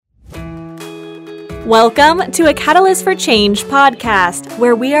Welcome to a Catalyst for Change podcast,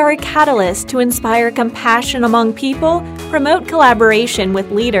 where we are a catalyst to inspire compassion among people, promote collaboration with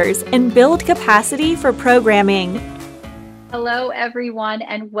leaders, and build capacity for programming. Hello, everyone,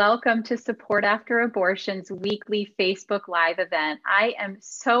 and welcome to Support After Abortion's weekly Facebook Live event. I am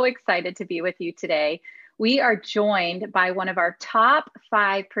so excited to be with you today. We are joined by one of our top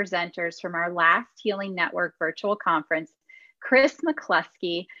 5 presenters from our last Healing Network virtual conference, Chris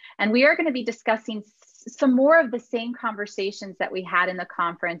McCluskey, and we are going to be discussing some more of the same conversations that we had in the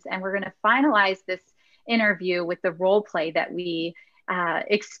conference, and we're going to finalize this interview with the role play that we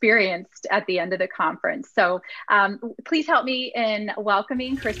experienced at the end of the conference. So please help me in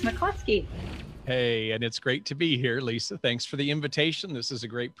welcoming Chris McCluskey. Hey, and it's great to be here, Lisa. Thanks for the invitation. This is a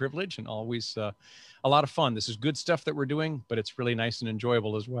great privilege and always a lot of fun. This is good stuff that we're doing, but it's really nice and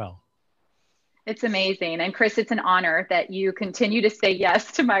enjoyable as well. It's amazing. And Chris, it's an honor that you continue to say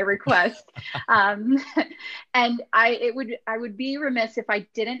yes to my request. And I would be remiss if I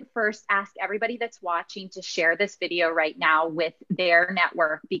didn't first ask everybody that's watching to share this video right now with their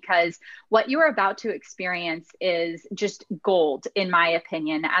network, because what you're about to experience is just gold, in my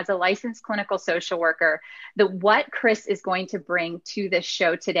opinion. As a licensed clinical social worker, what Chris is going to bring to this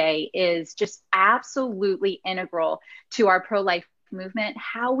show today is just absolutely integral to our pro-life movement,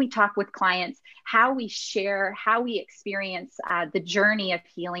 how we talk with clients, how we share, how we experience the journey of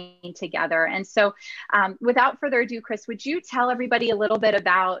healing together. And so without further ado, Chris, would you tell everybody a little bit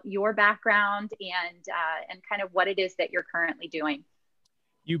about your background and kind of what it is that you're currently doing?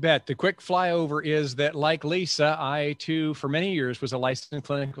 You bet. The quick flyover is that, like Lisa, I too, for many years, was a licensed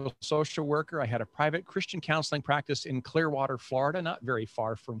clinical social worker. I had a private Christian counseling practice in Clearwater, Florida, not very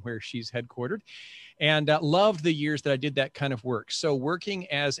far from where she's headquartered, and loved the years that I did that kind of work. So working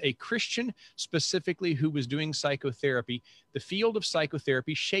as a Christian, specifically who was doing psychotherapy, the field of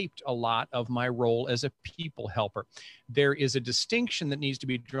psychotherapy shaped a lot of my role as a people helper. There is a distinction that needs to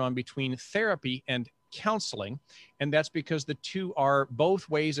be drawn between therapy and counseling, and that's because the two are both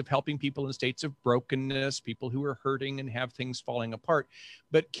ways of helping people in states of brokenness, people who are hurting and have things falling apart.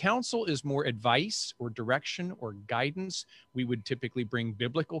 But counsel is more advice or direction or guidance. We would typically bring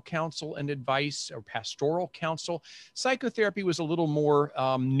biblical counsel and advice or pastoral counsel. Psychotherapy was a little more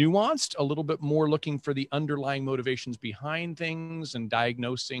nuanced, a little bit more looking for the underlying motivations behind things and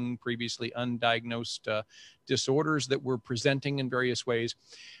diagnosing previously undiagnosed disorders that were presenting in various ways.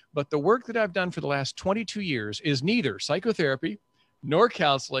 But the work that I've done for the last 22 years is neither psychotherapy nor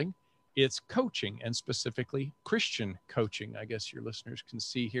counseling. It's coaching, and specifically Christian coaching. I guess your listeners can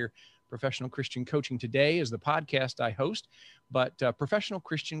see here, Professional Christian Coaching Today is the podcast I host, but Professional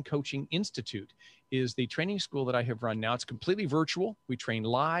Christian Coaching Institute is the training school that I have run now. It's completely virtual. We train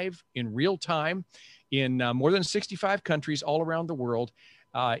live in real time in more than 65 countries all around the world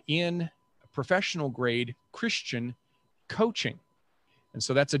in professional grade Christian coaching. And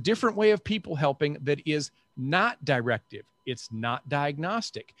so that's a different way of people helping that is not directive. It's not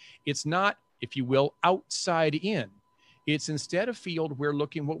diagnostic. It's not, if you will, outside in. It's instead a field where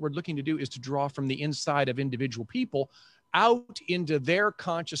what we're looking to do is to draw from the inside of individual people out into their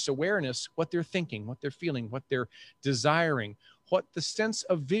conscious awareness, what they're thinking, what they're feeling, what they're desiring, what the sense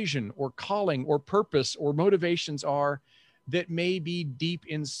of vision or calling or purpose or motivations are that may be deep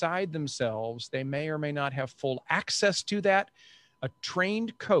inside themselves. They may or may not have full access to that. A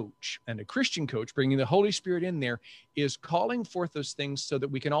trained coach and a Christian coach, bringing the Holy Spirit in there, is calling forth those things so that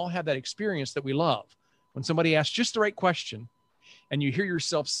we can all have that experience that we love. When somebody asks just the right question and you hear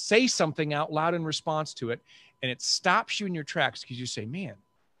yourself say something out loud in response to it, and it stops you in your tracks because you say, man,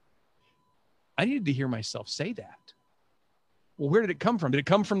 I needed to hear myself say that. Well, where did it come from? Did it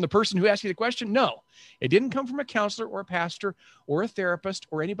come from the person who asked you the question? No, it didn't come from a counselor or a pastor or a therapist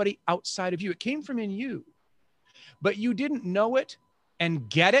or anybody outside of you. It came from in you. But you didn't know it and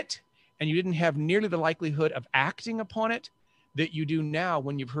get it, and you didn't have nearly the likelihood of acting upon it that you do now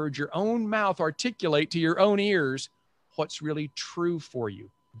when you've heard your own mouth articulate to your own ears what's really true for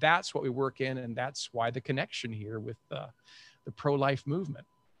you. That's what we work in, and that's why the connection here with the pro-life movement.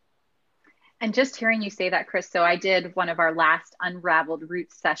 And just hearing you say that, Chris, so I did one of our last Unraveled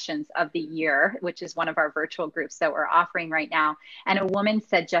Roots sessions of the year, which is one of our virtual groups that we're offering right now. And a woman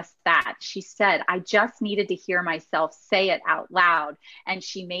said just that. She said, I just needed to hear myself say it out loud. And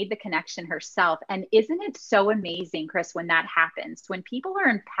she made the connection herself. And isn't it so amazing, Chris, when that happens, when people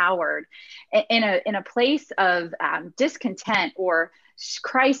are empowered in a place of discontent or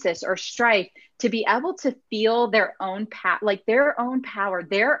crisis or strife, to be able to feel their own their own power,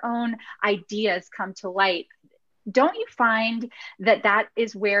 their own ideas come to light. Don't you find that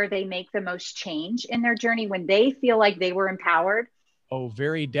is where they make the most change in their journey, when they feel like they were empowered? Oh,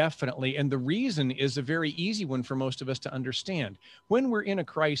 very definitely. And the reason is a very easy one for most of us to understand. When we're in a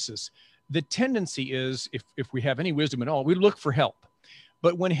crisis, the tendency is, if we have any wisdom at all, we look for help.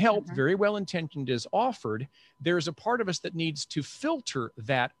 But when help, very well intentioned, is offered, there's a part of us that needs to filter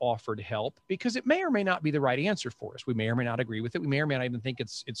that offered help, because it may or may not be the right answer for us. We may or may not agree with it. We may or may not even think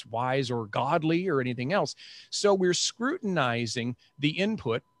it's wise or godly or anything else. So we're scrutinizing the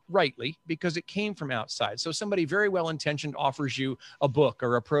input rightly because it came from outside. So somebody very well intentioned offers you a book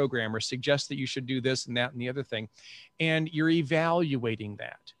or a program or suggests that you should do this and that and the other thing, and you're evaluating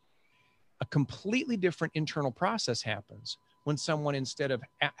that. A completely different internal process happens when someone, instead of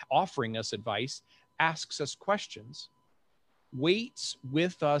offering us advice, asks us questions, waits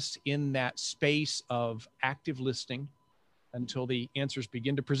with us in that space of active listening until the answers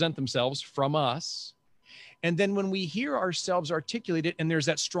begin to present themselves from us. And then when we hear ourselves articulate it, and there's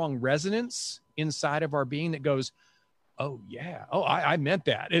that strong resonance inside of our being that goes, oh yeah, oh, I meant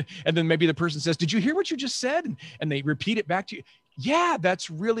that. And then maybe the person says, did you hear what you just said? And they repeat it back to you. Yeah, that's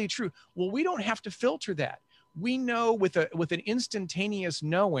really true. Well, we don't have to filter that. We know with an instantaneous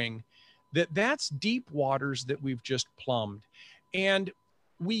knowing that that's deep waters that we've just plumbed. And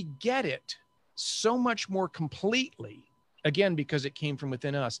we get it so much more completely, again, because it came from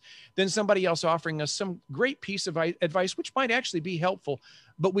within us, than somebody else offering us some great piece of advice, which might actually be helpful,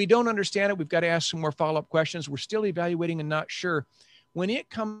 but we don't understand it. We've got to ask some more follow-up questions. We're still evaluating and not sure. When it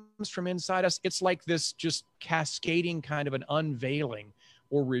comes from inside us, it's like this just cascading kind of an unveiling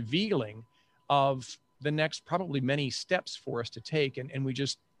or revealing of the next probably many steps for us to take. And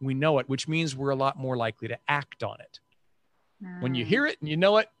we know it, which means we're a lot more likely to act on it. When you hear it and you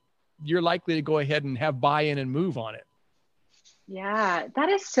know it, you're likely to go ahead and have buy-in and move on it. Yeah, that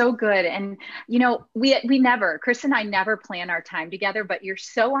is so good. And, you know, we never, Chris and I never plan our time together, but you're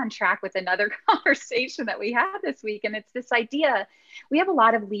so on track with another conversation that we had this week. And it's this idea, we have a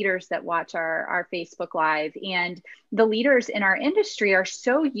lot of leaders that watch our Facebook Live, and the leaders in our industry are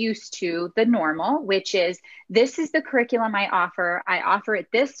so used to the normal, which is, this is the curriculum I offer it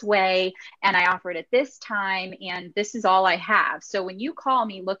this way, and I offer it at this time, and this is all I have. So when you call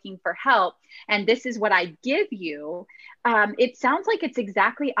me looking for help, and this is what I give you, it sounds like it's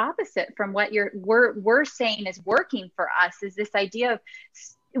exactly opposite from what we're saying is working for us, is this idea of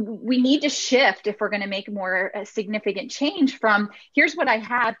we need to shift if we're going to make more significant change from here's what I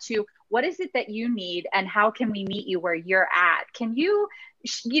have to what is it that you need and how can we meet you where you're at? Can you,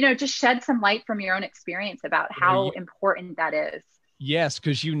 just shed some light from your own experience about how important that is? Yes,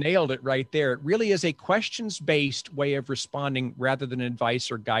 because you nailed it right there. It really is a questions-based way of responding rather than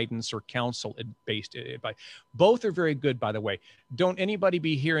advice or guidance or counsel-based advice. Both are very good, by the way. Don't anybody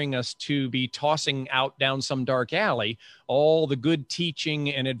be hearing us to be tossing out down some dark alley all the good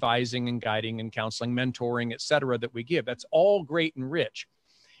teaching and advising and guiding and counseling, mentoring, et cetera, that we give. That's all great and rich.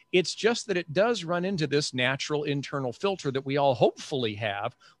 It's just that it does run into this natural internal filter that we all hopefully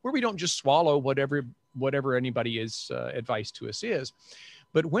have, where we don't just swallow whatever anybody's advice to us is.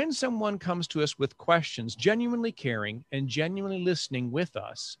 But when someone comes to us with questions, genuinely caring and genuinely listening with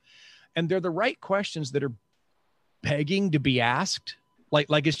us, and they're the right questions that are begging to be asked,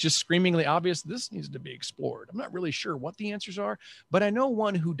 like it's just screamingly obvious, this needs to be explored. I'm not really sure what the answers are, but I know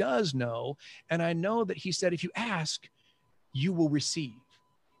one who does know. And I know that he said, if you ask, you will receive.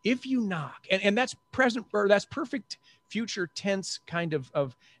 If you knock, and that's present, or that's perfect future tense kind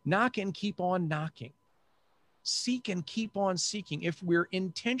of knock and keep on knocking. Seek and keep on seeking. If we're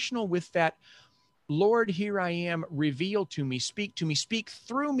intentional with that, Lord, here I am, reveal to me, speak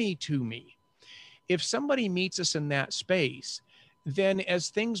through me to me. If somebody meets us in that space, then as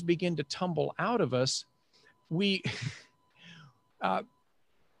things begin to tumble out of us, we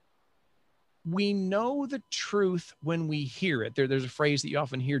know the truth when we hear it. There's a phrase that you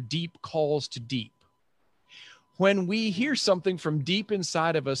often hear, deep calls to deep. When we hear something from deep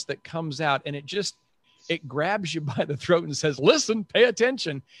inside of us that comes out and it grabs you by the throat and says, listen, pay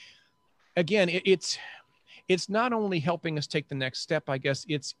attention. Again, it's not only helping us take the next step, I guess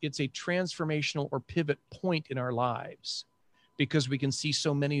it's a transformational or pivot point in our lives, because we can see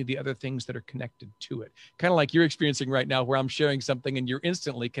so many of the other things that are connected to it. Kind of like you're experiencing right now, where I'm sharing something and you're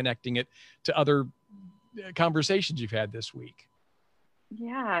instantly connecting it to other conversations you've had this week.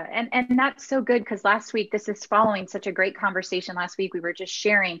 Yeah. And that's so good, because last week, this is following such a great conversation. Last week, we were just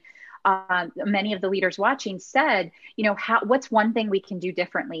sharing, many of the leaders watching said, what's one thing we can do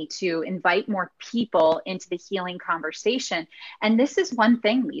differently to invite more people into the healing conversation? And this is one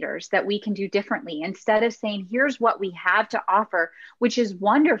thing, leaders, that we can do differently. Instead of saying, here's what we have to offer, which is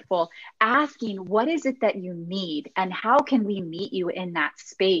wonderful, asking, what is it that you need? And how can we meet you in that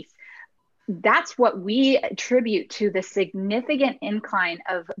space? that's what we attribute to the significant incline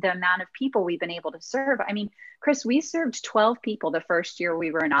of the amount of people we've been able to serve. I mean, Chris, we served 12 people the first year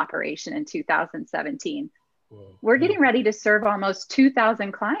we were in operation in 2017. Whoa. We're getting ready to serve almost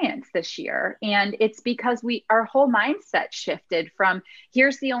 2,000 clients this year. And it's because our whole mindset shifted from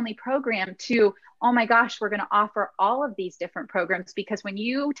here's the only program to, oh my gosh, we're going to offer all of these different programs, because when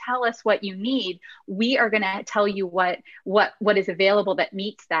you tell us what you need, we are going to tell you what is available that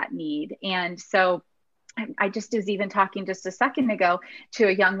meets that need. And so I just was even talking just a second ago to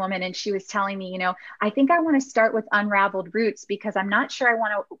a young woman, and she was telling me, I think I want to start with Unraveled Roots because I'm not sure I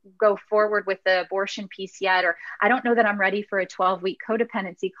want to go forward with the abortion piece yet, or I don't know that I'm ready for a 12-week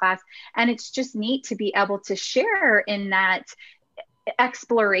codependency class. And it's just neat to be able to share in that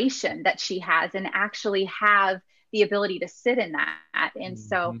exploration that she has and actually have the ability to sit in that. And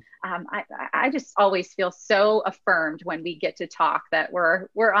so I just always feel so affirmed when we get to talk that we're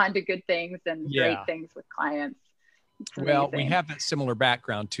on to good things and great things with clients. Well, we have that similar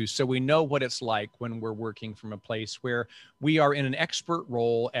background too. So we know what it's like when we're working from a place where we are in an expert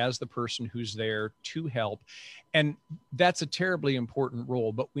role as the person who's there to help. And that's a terribly important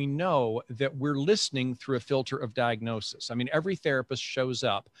role, but we know that we're listening through a filter of diagnosis. I mean, every therapist shows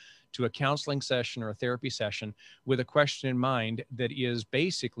up to a counseling session or a therapy session with a question in mind that is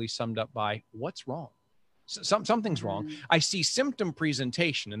basically summed up by what's wrong. Something's wrong. I see symptom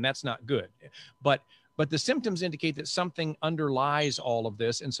presentation, and that's not good. But the symptoms indicate that something underlies all of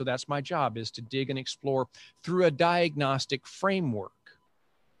this. And so that's my job, is to dig and explore through a diagnostic framework.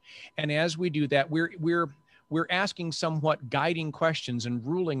 And as we do that, we're asking somewhat guiding questions and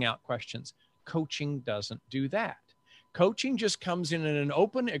ruling out questions. Coaching doesn't do that. Coaching just comes in an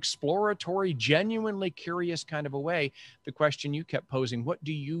open, exploratory, genuinely curious kind of a way. The question you kept posing, what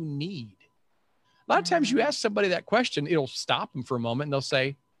do you need? A lot of times you ask somebody that question, it'll stop them for a moment and they'll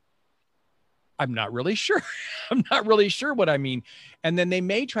say, I'm not really sure. I'm not really sure what I mean. And then they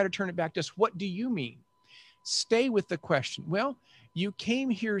may try to turn it back to us. What do you mean? Stay with the question. Well, you came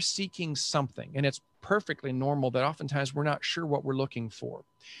here seeking something, and it's perfectly normal that oftentimes we're not sure what we're looking for.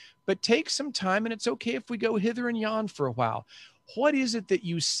 But take some time, and it's okay if we go hither and yon for a while. What is it that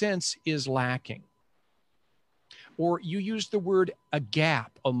you sense is lacking? Or you used the word a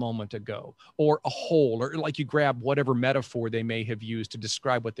gap a moment ago, or a hole, or like you grab whatever metaphor they may have used to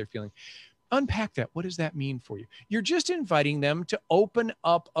describe what they're feeling. Unpack that. What does that mean for you? You're just inviting them to open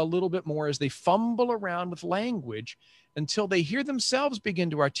up a little bit more as they fumble around with language until they hear themselves begin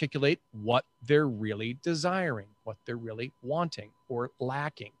to articulate what they're really desiring, what they're really wanting or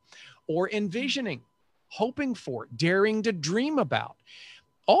lacking, or envisioning, hoping for, daring to dream about.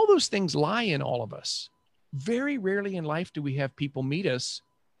 All those things lie in all of us. Very rarely in life do we have people meet us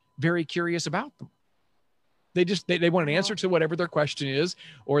very curious about them. They want an answer to whatever their question is,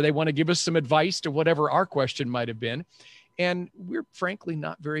 or they want to give us some advice to whatever our question might have been. And we're frankly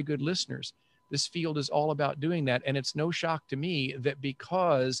not very good listeners. This field is all about doing that. And it's no shock to me that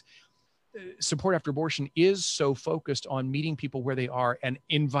because Support After Abortion is so focused on meeting people where they are and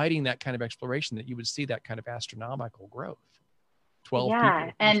inviting that kind of exploration, that you would see that kind of astronomical growth. 12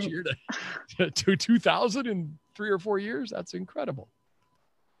 people each year to 2,000 in 3 or 4 years. That's incredible.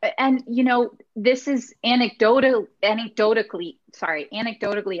 And, this is anecdotally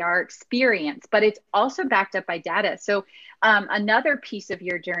our experience, but it's also backed up by data. So another piece of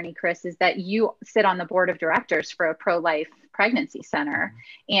your journey, Chris, is that you sit on the board of directors for a pro-life pregnancy center.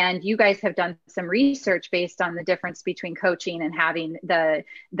 And you guys have done some research based on the difference between coaching and having the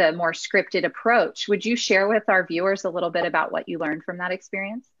more scripted approach. Would you share with our viewers a little bit about what you learned from that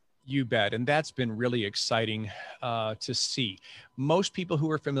experience? You bet. And that's been really exciting to see. Most people who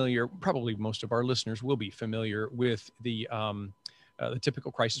are familiar, probably most of our listeners will be familiar with the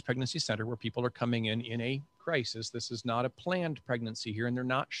typical crisis pregnancy center, where people are coming in a crisis. This is not a planned pregnancy here, and they're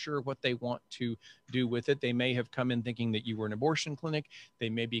not sure what they want to do with it. They may have come in thinking that you were an abortion clinic. They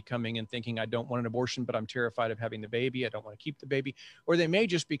may be coming in thinking, I don't want an abortion, but I'm terrified of having the baby. I don't want to keep the baby. Or they may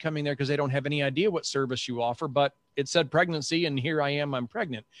just be coming there because they don't have any idea what service you offer, but it said pregnancy, and here I am, I'm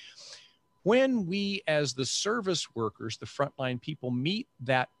pregnant. When we, as the service workers, the frontline people, meet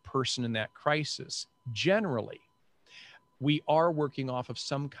that person in that crisis, generally, we are working off of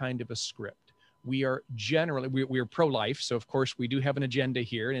some kind of a script. We are generally, we are pro-life. So of course we do have an agenda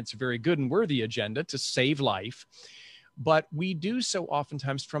here, and it's a very good and worthy agenda to save life. But we do so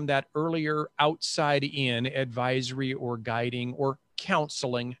oftentimes from that earlier outside in advisory or guiding or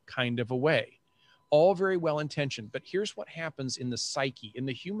counseling kind of a way. All very well intentioned. But here's what happens in the psyche, in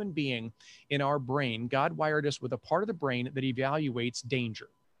the human being, in our brain. God wired us with a part of the brain that evaluates danger,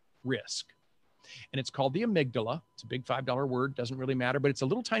 risk. and it's called the amygdala. It's a big $5 word, doesn't really matter, but it's a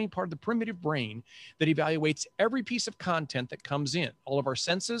little tiny part of the primitive brain that evaluates every piece of content that comes in, all of our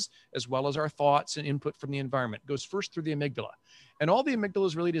senses, as well as our thoughts and input from the environment. It goes first through the amygdala. And all the amygdala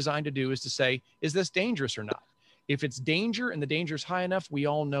is really designed to do is to say, is this dangerous or not? If it's danger and the danger is high enough, we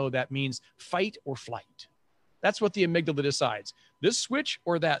all know that means fight or flight. That's what the amygdala decides. This switch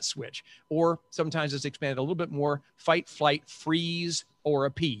or that switch. Or sometimes it's expanded a little bit more, fight, flight, freeze, or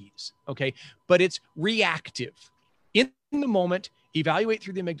appease. Okay. But it's reactive. In the moment, evaluate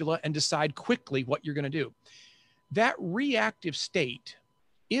through the amygdala and decide quickly what you're going to do. That reactive state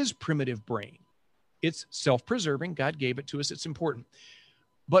is primitive brain. It's self-preserving. God gave it to us. It's important.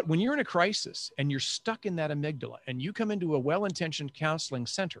 But when you're in a crisis and you're stuck in that amygdala and you come into a well-intentioned counseling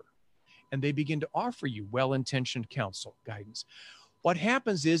center and they begin to offer you well-intentioned counsel, guidance, what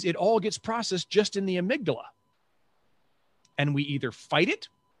happens is it all gets processed just in the amygdala. And we either fight it,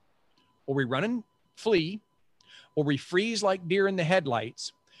 or we run and flee, or we freeze like deer in the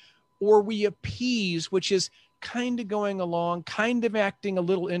headlights, or we appease, which is kind of going along, kind of acting a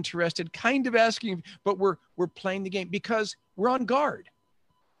little interested, kind of asking, but we're playing the game because we're on guard.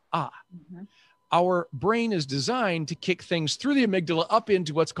 Our brain is designed to kick things through the amygdala up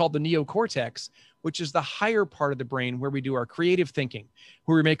into what's called the neocortex, which is the higher part of the brain where we do our creative thinking,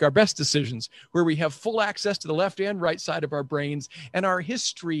 where we make our best decisions, where we have full access to the left and right side of our brains and our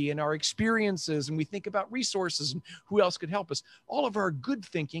history and our experiences. And we think about resources and who else could help us. All of our good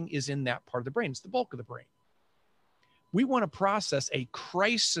thinking is in that part of the brain. It's the bulk of the brain. We want to process a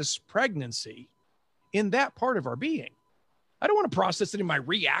crisis pregnancy in that part of our being. I don't want to process it in my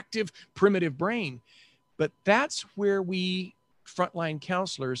reactive, primitive brain. But that's where we frontline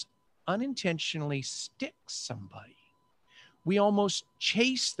counselors unintentionally stick somebody. We almost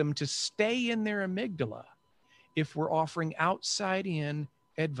chase them to stay in their amygdala if we're offering outside in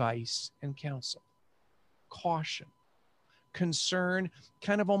advice and counsel. Caution, concern,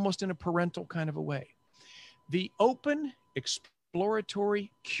 kind of almost in a parental kind of a way. The open,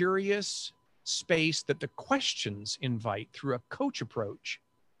 exploratory, curious space that the questions invite through a coach approach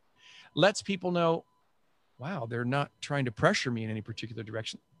lets people know, wow, they're not trying to pressure me in any particular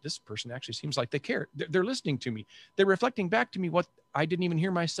direction. This person actually seems like they care. They're listening to me. They're reflecting back to me what I didn't even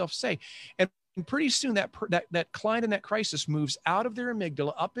hear myself say. And pretty soon that client in that crisis moves out of their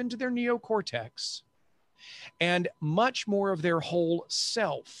amygdala up into their neocortex, and much more of their whole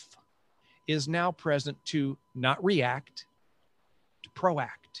self is now present to not react, to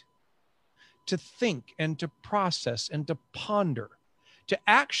proact, to think and to process and to ponder, to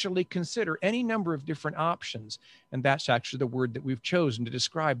actually consider any number of different options. And that's actually the word that we've chosen to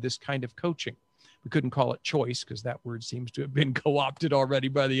describe this kind of coaching. We couldn't call it choice because that word seems to have been co-opted already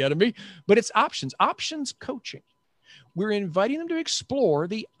by the enemy, but it's options coaching. We're inviting them to explore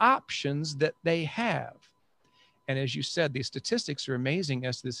the options that they have. And as you said, the statistics are amazing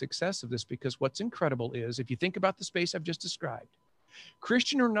as to the success of this, because what's incredible is, if you think about the space I've just described,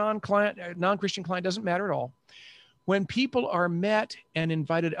 Christian or non-Christian client, doesn't matter at all. When people are met and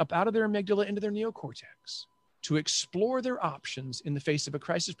invited up out of their amygdala into their neocortex to explore their options in the face of a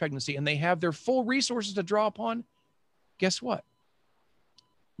crisis pregnancy, and they have their full resources to draw upon, guess what?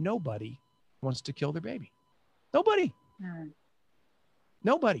 Nobody wants to kill their baby. Nobody.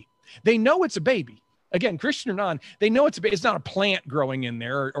 Nobody. They know it's a baby. Again, Christian or non, they know it's not a plant growing in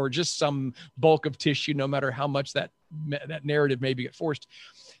there or just some bulk of tissue, no matter how much that narrative maybe get forced.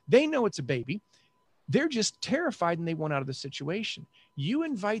 They know it's a baby. They're just terrified and they want out of the situation. You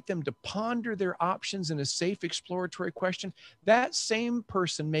invite them to ponder their options in a safe exploratory question. That same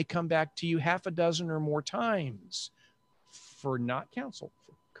person may come back to you half a dozen or more times for not counsel,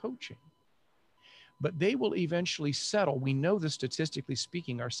 for coaching. But they will eventually settle. We know that statistically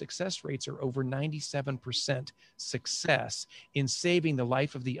speaking, our success rates are over 97% success in saving the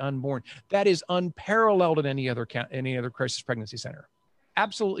life of the unborn. That is unparalleled at any other crisis pregnancy center.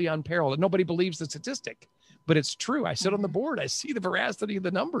 Absolutely unparalleled. Nobody believes the statistic, but it's true. I sit on the board. I see the veracity of the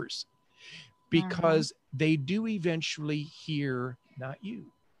numbers, because they do eventually hear not you.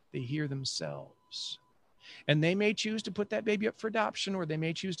 They hear themselves. And they may choose to put that baby up for adoption, or they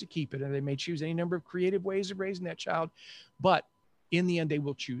may choose to keep it, or they may choose any number of creative ways of raising that child. But in the end, they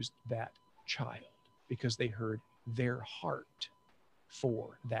will choose that child because they heard their heart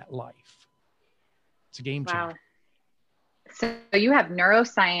for that life. It's a game changer. Wow. So you have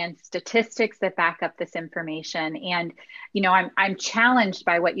neuroscience statistics that back up this information. And, I'm challenged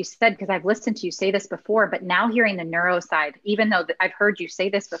by what you said, because I've listened to you say this before, but now hearing the neuro side, even though I've heard you say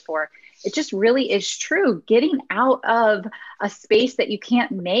this before, it just really is true. Getting out of a space that you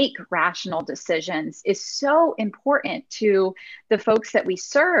can't make rational decisions is so important to the folks that we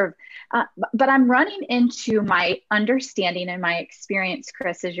serve. But I'm running into my understanding and my experience,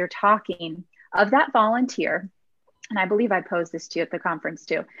 Chris, as you're talking, of that volunteer. And I believe I posed this to you at the conference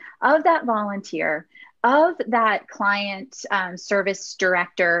too, of that volunteer, of that client service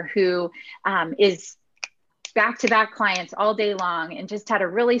director who is back-to-back clients all day long and just had a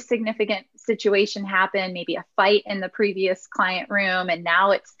really significant situation happen, maybe a fight in the previous client room, and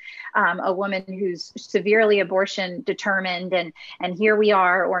now it's a woman who's severely abortion determined, and here we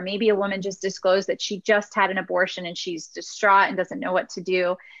are. Or maybe a woman just disclosed that she just had an abortion and she's distraught and doesn't know what to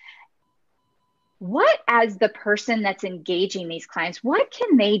do. What, as the person that's engaging these clients, what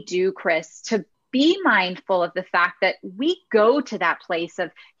can they do, Chris, to be mindful of the fact that we go to that place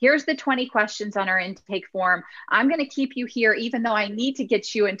of, here's the 20 questions on our intake form. I'm going to keep you here, even though I need to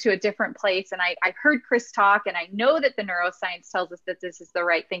get you into a different place. And I heard Chris talk, and I know that the neuroscience tells us that this is the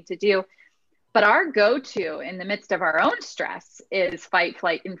right thing to do. But our go-to in the midst of our own stress is fight,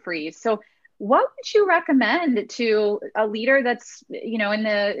 flight, and freeze. So what would you recommend to a leader that's,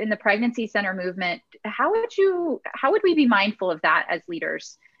 in the pregnancy center movement? How would we be mindful of that as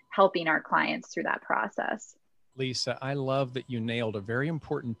leaders, helping our clients through that process? Lisa, I love that you nailed a very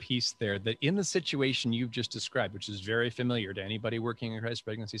important piece there, that in the situation you've just described, which is very familiar to anybody working in crisis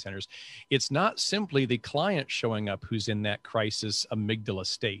pregnancy centers, it's not simply the client showing up who's in that crisis amygdala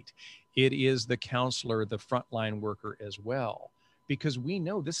state. It is the counselor, the frontline worker as well, because we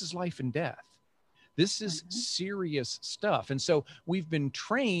know this is life and death. This is serious stuff. And so we've been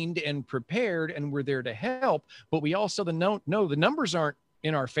trained and prepared, and we're there to help, but we also know the numbers aren't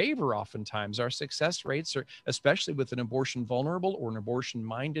in our favor. Oftentimes our success rates are, especially with an abortion vulnerable or an abortion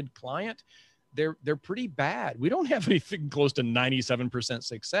minded client, they're pretty bad. We don't have anything close to 97%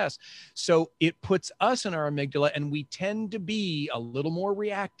 success. So it puts us in our amygdala, and we tend to be a little more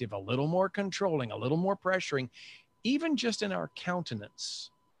reactive, a little more controlling, a little more pressuring, even just in our countenance,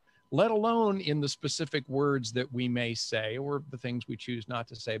 let alone in the specific words that we may say or the things we choose not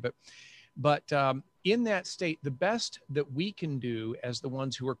to say. But in that state, the best that we can do as the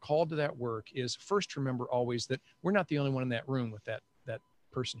ones who are called to that work is first remember always that we're not the only one in that room with that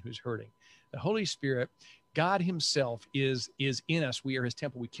person who's hurting. The Holy Spirit, God himself is in us. We are his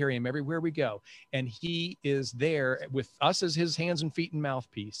temple. We carry him everywhere we go. And he is there with us as his hands and feet and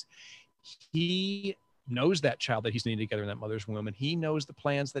mouthpiece. He knows that child that he's knitting together in that mother's womb, and he knows the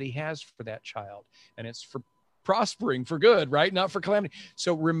plans that he has for that child. And it's for prospering, for good, right? Not for calamity.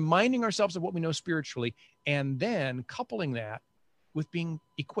 So reminding ourselves of what we know spiritually, and then coupling that with being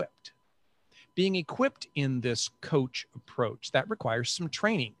equipped in this coach approach. That requires some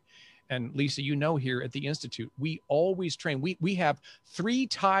training. And Lisa, here at the Institute, we always train. We have 3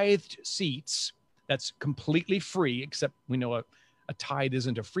 tithed seats. That's completely free, except we know a tithe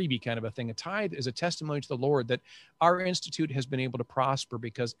isn't a freebie kind of a thing. A tithe is a testimony to the Lord that our institute has been able to prosper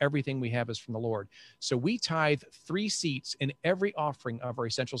because everything we have is from the Lord. So we tithe 3 seats in every offering of our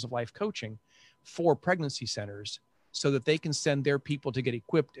Essentials of Life coaching for pregnancy centers so that they can send their people to get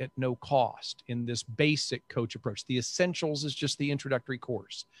equipped at no cost in this basic coach approach. The Essentials is just the introductory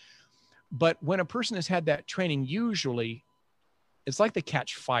course. But when a person has had that training, usually it's like they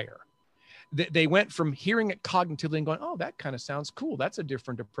catch fire. They went from hearing it cognitively and going, oh, that kind of sounds cool. That's a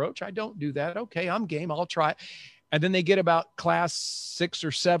different approach. I don't do that. Okay, I'm game. I'll try it. And then they get about class 6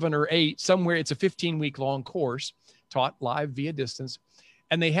 or 7 or 8, somewhere. It's a 15-week long course taught live via distance.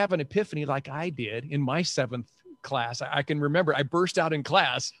 And they have an epiphany like I did in my 7th class. I can remember I burst out in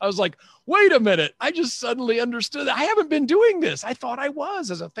class. I was like, wait a minute. I just suddenly understood. I haven't been doing this. I thought I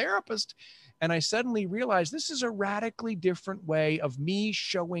was as a therapist. And I suddenly realized this is a radically different way of me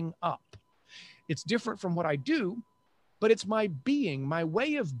showing up. It's different from what I do, but it's my being, my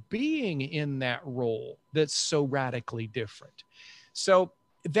way of being in that role that's so radically different. So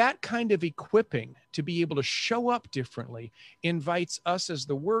that kind of equipping to be able to show up differently invites us as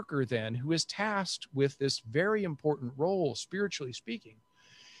the worker then, who is tasked with this very important role, spiritually speaking,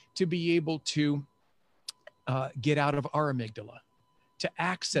 to be able to get out of our amygdala, to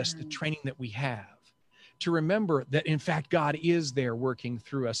access the training that we have, to remember that, in fact, God is there working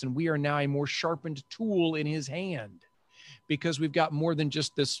through us, and we are now a more sharpened tool in his hand because we've got more than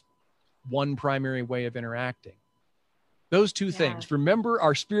just this one primary way of interacting. Those 2 things, remember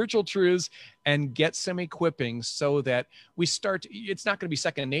our spiritual truths and get some equipping so that we start, it's not going to be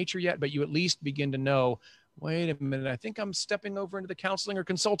second nature yet, but you at least begin to know wait a minute, I think I'm stepping over into the counseling or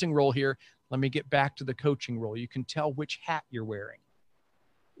consulting role here. Let me get back to the coaching role. You can tell which hat you're wearing.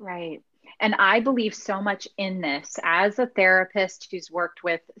 Right. And I believe so much in this as a therapist who's worked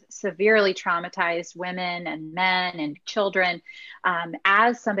with severely traumatized women and men and children,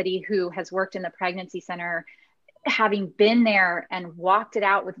 as somebody who has worked in the pregnancy center, having been there and walked it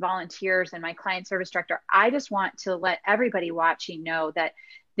out with volunteers and my client service director. I just want to let everybody watching know that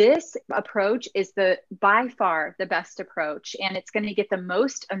this approach is by far the best approach, and it's going to get the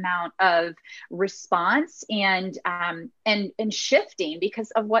most amount of response and shifting because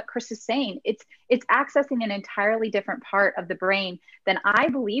of what Chris is saying. It's accessing an entirely different part of the brain than I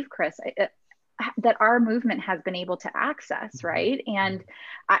believe, Chris, that our movement has been able to access, right? And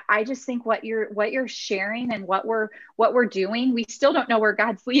I just think what you're sharing and what we're doing, we still don't know where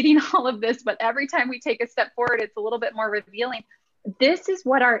God's leading all of this, but every time we take a step forward, it's a little bit more revealing. This is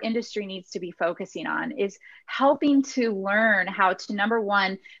what our industry needs to be focusing on, is helping to learn how to, number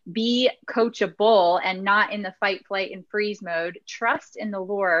one, be coachable and not in the fight, flight, and freeze mode, trust in the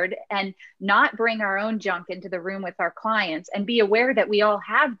Lord and not bring our own junk into the room with our clients, and be aware that we all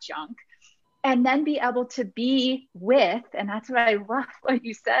have junk, and then be able to be with, and that's what I love what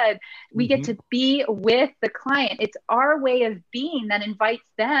you said, we get to be with the client. It's our way of being that invites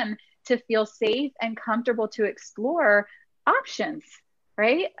them to feel safe and comfortable to explore options,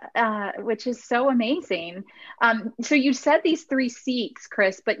 right? Which is so amazing. So you said these 3 seats,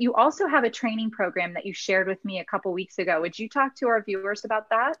 Chris, but you also have a training program that you shared with me a couple weeks ago. Would you talk to our viewers about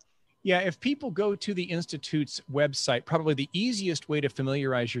that? Yeah, if people go to the Institute's website, probably the easiest way to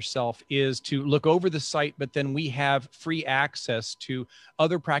familiarize yourself is to look over the site, but then we have free access to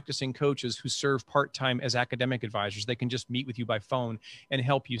other practicing coaches who serve part-time as academic advisors. They can just meet with you by phone and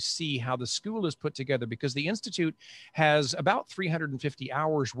help you see how the school is put together, because the Institute has about 350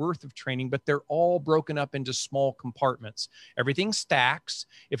 hours worth of training, but they're all broken up into small compartments. Everything stacks.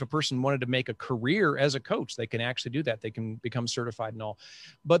 If a person wanted to make a career as a coach, they can actually do that. They can become certified and all.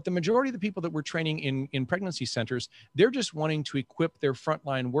 But the majority of the people that we're training in pregnancy centers, they're just wanting to equip their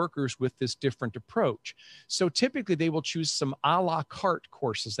frontline workers with this different approach. So typically they will choose some a la carte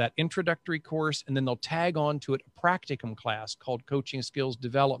courses, that introductory course, and then they'll tag on to it a practicum class called Coaching Skills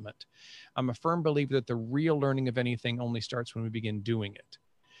Development. I'm a firm believer that the real learning of anything only starts when we begin doing it.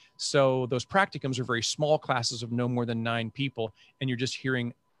 So those practicums are very small classes of no more than 9 people, and you're just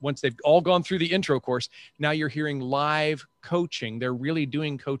hearing, once they've all gone through the intro course, now you're hearing live coaching. They're really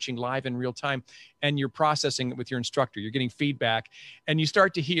doing coaching live in real time, and you're processing it with your instructor. You're getting feedback, and you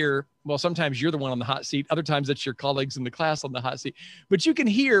start to hear, well, sometimes you're the one on the hot seat. Other times it's your colleagues in the class on the hot seat, but you can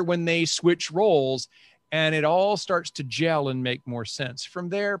hear when they switch roles, and it all starts to gel and make more sense. From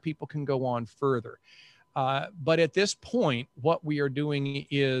there, people can go on further. But at this point, what we are doing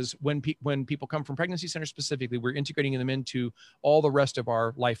is when people come from pregnancy centers specifically, we're integrating them into all the rest of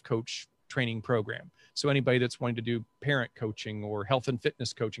our life coach training program. So anybody that's wanting to do parent coaching or health and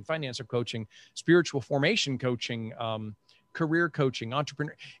fitness coaching, financial coaching, spiritual formation coaching, career coaching,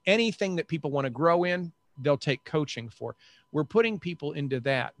 entrepreneur, anything that people want to grow in, they'll take coaching for. We're putting people into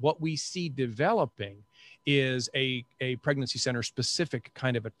that. What we see developing is a pregnancy center specific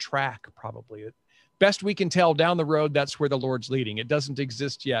kind of a track, probably. Best we can tell down the road, that's where the Lord's leading. It doesn't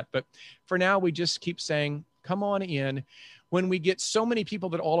exist yet. But for now, we just keep saying, come on in. When we get so many people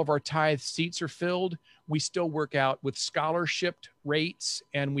that all of our tithe seats are filled, we still work out with scholarship rates,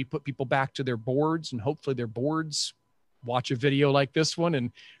 and we put people back to their boards, and hopefully their boards watch a video like this one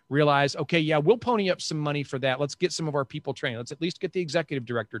and realize, okay, yeah, we'll pony up some money for that. Let's get some of our people trained. Let's at least get the executive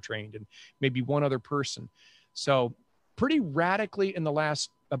director trained and maybe one other person. So pretty radically in the last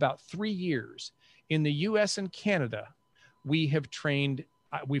about 3 years, in the US and Canada, we have trained,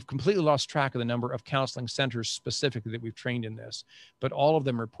 we've completely lost track of the number of counseling centers specifically that we've trained in this, but all of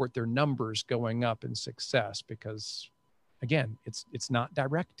them report their numbers going up in success because, again, it's not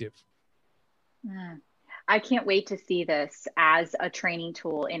directive. I can't wait to see this as a training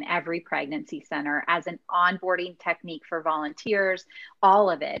tool in every pregnancy center, as an onboarding technique for volunteers, all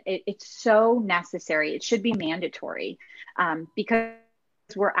of it. It's so necessary. It should be mandatory because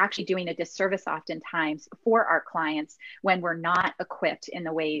we're actually doing a disservice oftentimes for our clients when we're not equipped in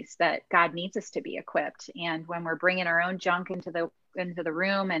the ways that God needs us to be equipped. And when we're bringing our own junk into the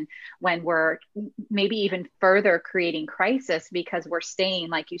room, and when we're maybe even further creating crisis because we're staying,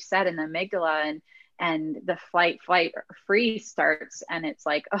 like you said, in the amygdala, and the flight, freeze starts, and it's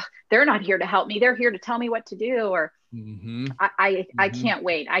like, oh, they're not here to help me. They're here to tell me what to do. Or I can't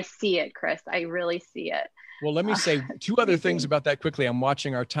wait. I see it, Chris. I really see it. Well, let me say 2 other things about that quickly. I'm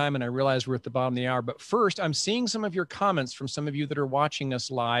watching our time and I realize we're at the bottom of the hour. But first, I'm seeing some of your comments from some of you that are watching us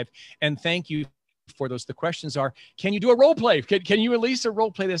live. And thank you for those. The questions are, can you do a role play? Can you and Lisa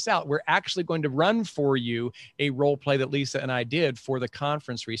role play this out? We're actually going to run for you a role play that Lisa and I did for the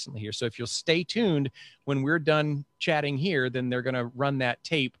conference recently here. So if you'll stay tuned when we're done chatting here, then they're going to run that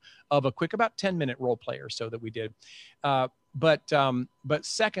tape of a quick, about 10-minute role play or so that we did. But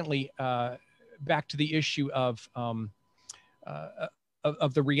secondly, back to the issue of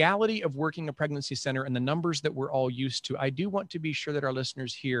the reality of working a pregnancy center and the numbers that we're all used to. I do want to be sure that our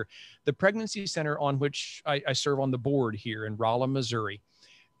listeners hear the pregnancy center on which I serve on the board here in Rolla, Missouri.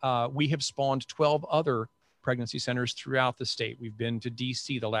 We have spawned 12 other pregnancy centers throughout the state. We've been to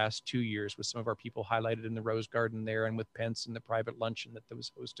DC the last 2 years with some of our people highlighted in the Rose Garden there, and with Pence and the private luncheon that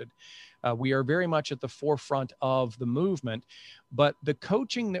was hosted. We are very much at the forefront of the movement, but the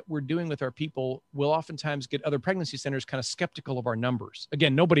coaching that we're doing with our people will oftentimes get other pregnancy centers kind of skeptical of our numbers.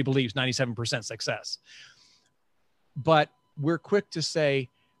 Again, nobody believes 97% success, but we're quick to say,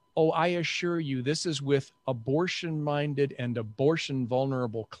 oh, I assure you, this is with abortion-minded and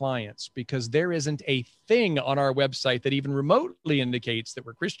abortion-vulnerable clients, because there isn't a thing on our website that even remotely indicates that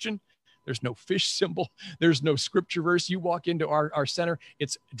we're Christian. There's no fish symbol. There's no scripture verse. You walk into our center,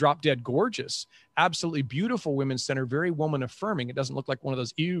 it's drop dead gorgeous, absolutely beautiful women's center, very woman affirming. It doesn't look like one of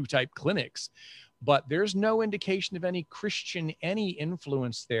those ew type clinics, but there's no indication of any Christian, any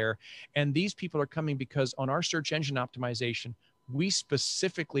influence there. And these people are coming because on our search engine optimization, we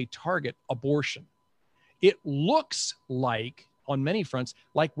specifically target abortion. It looks like, on many fronts,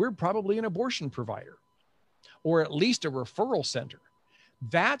 like we're probably an abortion provider or at least a referral center.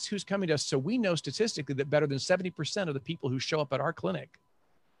 That's who's coming to us. So we know statistically that better than 70% of the people who show up at our clinic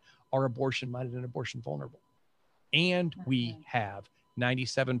are abortion-minded and abortion vulnerable. And we have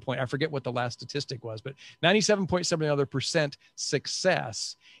 97 point, I forget what the last statistic was, but 97.7%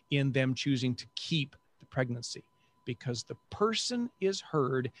 success in them choosing to keep the pregnancy. Because the person is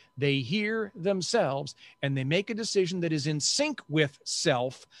heard, they hear themselves, and they make a decision that is in sync with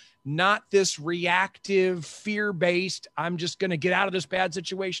self, not this reactive, fear-based, I'm just going to get out of this bad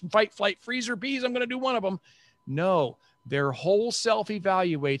situation, fight, flight, freeze, or bees, I'm going to do one of them. No, their whole self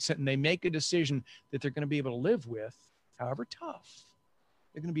evaluates it, and they make a decision that they're going to be able to live with, however tough.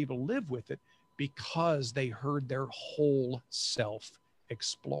 They're going to be able to live with it because they heard their whole self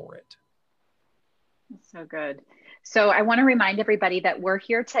explore it. That's so good. So I want to remind everybody that we're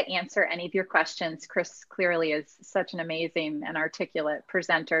here to answer any of your questions. Chris clearly is such an amazing and articulate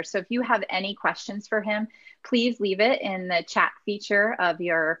presenter. So if you have any questions for him, please leave it in the chat feature of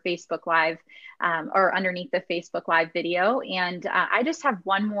your Facebook Live or underneath the Facebook Live video. And I just have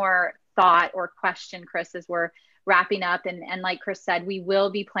one more thought or question, Chris, as we're wrapping up. And like Chris said, we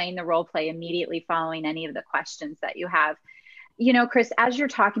will be playing the role play immediately following any of the questions that you have. You know, Chris, as you're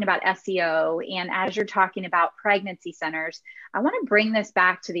talking about SEO and as you're talking about pregnancy centers, I want to bring this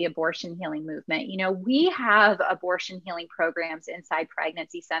back to the abortion healing movement. You know, we have abortion healing programs inside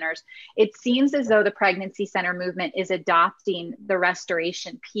pregnancy centers. It seems as though the pregnancy center movement is adopting the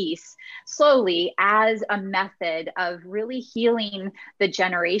restoration piece slowly as a method of really healing the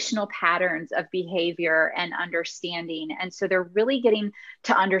generational patterns of behavior and understanding. And so they're really getting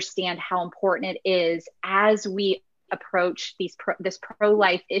to understand how important it is as we approach this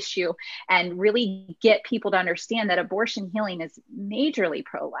pro-life issue and really get people to understand that abortion healing is majorly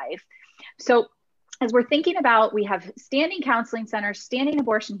pro-life. So as we're thinking about, we have standing counseling centers, standing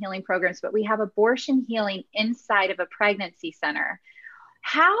abortion healing programs, but we have abortion healing inside of a pregnancy center.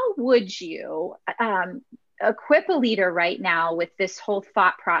 How would you equip a leader right now with this whole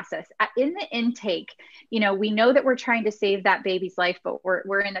thought process in the intake? You know, we know that we're trying to save that baby's life, but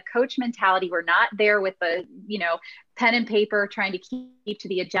we're in a coach mentality. We're not there with the, you know, pen and paper trying to keep to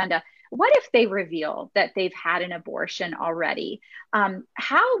the agenda. What if they reveal that they've had an abortion already?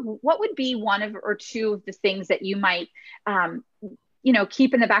 What would be one of or two of the things that you might, you know,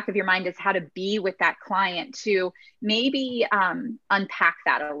 keep in the back of your mind as how to be with that client to maybe unpack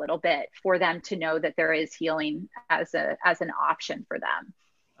that a little bit for them to know that there is healing as an option for them?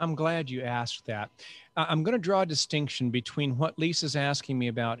 I'm glad you asked that. I'm going to draw a distinction between what Lisa's asking me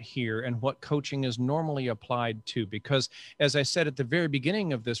about here and what coaching is normally applied to, because as I said at the very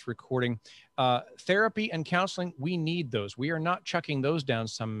beginning of this recording, therapy and counseling, we need those. We are not chucking those down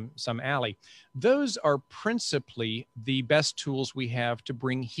some alley. Those are principally the best tools we have to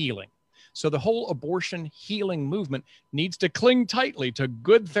bring healing. So the whole abortion healing movement needs to cling tightly to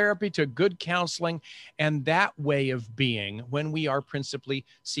good therapy, to good counseling, and that way of being when we are principally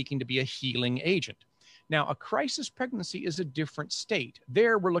seeking to be a healing agent. Now, a crisis pregnancy is a different state.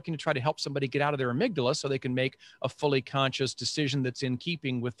 There, we're looking to try to help somebody get out of their amygdala so they can make a fully conscious decision that's in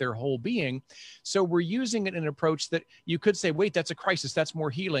keeping with their whole being. So we're using it in an approach that you could say, wait, that's a crisis, that's more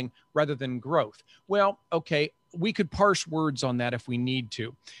healing rather than growth. Well, okay, we could parse words on that if we need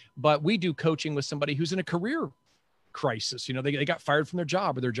to, but we do coaching with somebody who's in a career crisis. You know, they got fired from their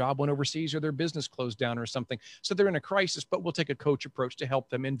job, or their job went overseas, or their business closed down or something. So they're in a crisis, but we'll take a coach approach to help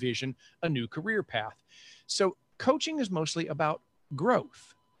them envision a new career path. So coaching is mostly about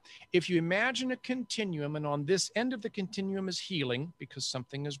growth. If you imagine a continuum, and on this end of the continuum is healing because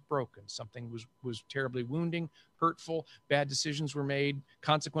something is broken, something was terribly wounding, hurtful, bad decisions were made,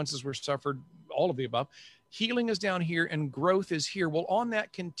 consequences were suffered, all of the above. Healing is down here and growth is here. Well, on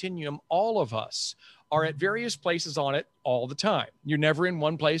that continuum, all of us are at various places on it all the time. You're never in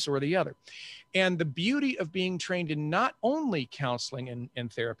one place or the other. And the beauty of being trained in not only counseling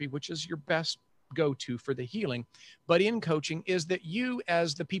and therapy, which is your best go-to for the healing, but in coaching, is that you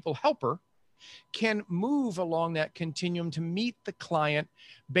as the people helper can move along that continuum to meet the client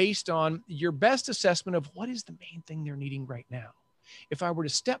based on your best assessment of what is the main thing they're needing right now. If I were to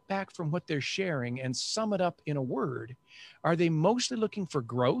step back from what they're sharing and sum it up in a word, are they mostly looking for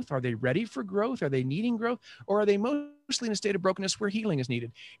growth? Are they ready for growth? Are they needing growth? Or are they mostly in a state of brokenness where healing is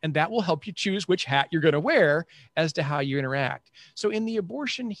needed? And that will help you choose which hat you're going to wear as to how you interact. So in the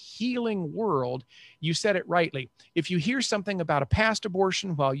abortion healing world, you said it rightly. If you hear something about a past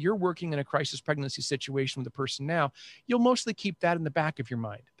abortion while you're working in a crisis pregnancy situation with the person now, you'll mostly keep that in the back of your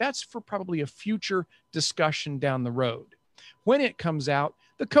mind. That's for probably a future discussion down the road. When it comes out,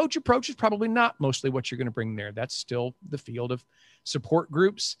 the coach approach is probably not mostly what you're going to bring there. That's still the field of support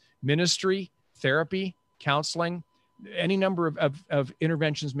groups, ministry, therapy, counseling. Any number of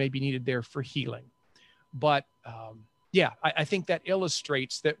interventions may be needed there for healing. But I think that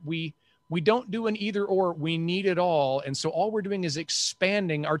illustrates that we don't do an either or, we need it all. And so all we're doing is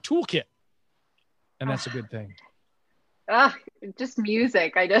expanding our toolkit. And that's a good thing. Just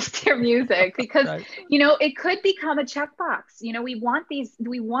music. I just hear music because, Right. It could become a checkbox.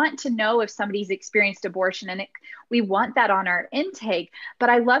 We want to know if somebody's experienced abortion, and we want that on our intake. But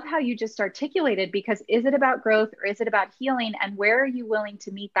I love how you just articulated, because is it about growth or is it about healing? And where are you willing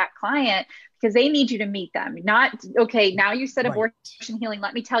to meet that client? Because they need you to meet them. Not, okay, now you said abortion healing,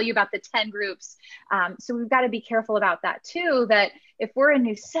 let me tell you about the 10 groups. So we've got to be careful about that too, that if we're a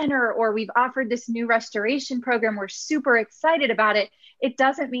new center or we've offered this new restoration program, we're super excited about it, it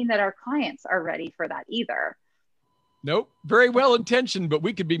doesn't mean that our clients are ready for that either. Nope. Very well intentioned, but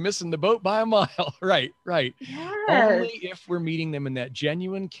we could be missing the boat by a mile. Right. Yes. Only if we're meeting them in that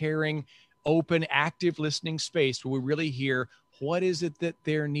genuine, caring, open, active listening space where we really hear what is it that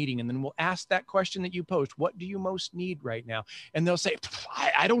they're needing. And then we'll ask that question that you posed. What do you most need right now? And they'll say,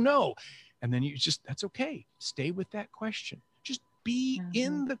 I don't know. And then that's okay. Stay with that question. Just be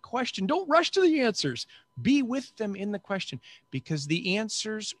in the question. Don't rush to the answers. Be with them in the question, because the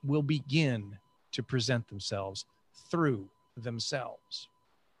answers will begin to present themselves through themselves.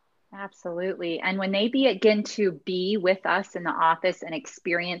 Absolutely. And when they begin to be with us in the office and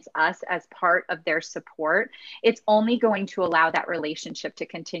experience us as part of their support, it's only going to allow that relationship to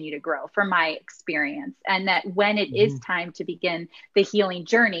continue to grow, from my experience. And that when it is time to begin the healing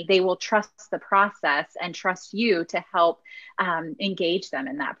journey, they will trust the process and trust you to help engage them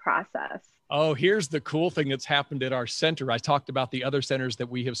in that process. Oh, here's the cool thing that's happened at our center. I talked about the other centers that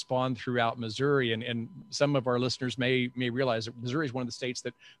we have spawned throughout Missouri, and some of our listeners may realize that Missouri is one of the states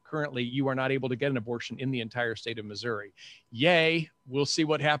that currently you are not able to get an abortion in the entire state of Missouri. Yay. We'll see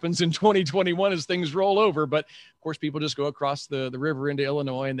what happens in 2021 as things roll over. But of course, people just go across the river into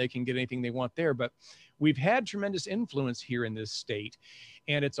Illinois and they can get anything they want there. But we've had tremendous influence here in this state.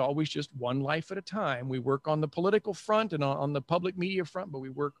 And it's always just one life at a time. We work on the political front and on the public media front, but we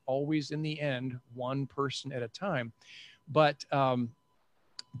work always in the end, one person at a time. But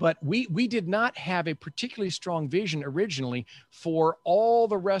we did not have a particularly strong vision originally for all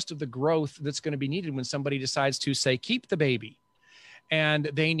the rest of the growth that's going to be needed when somebody decides to, say, keep the baby.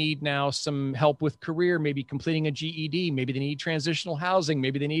 And they need now some help with career, maybe completing a GED, maybe they need transitional housing,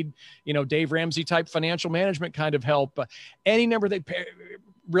 maybe they need, Dave Ramsey type financial management kind of help, any number of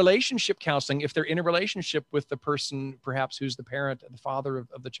relationship counseling, if they're in a relationship with the person, perhaps who's the parent, the father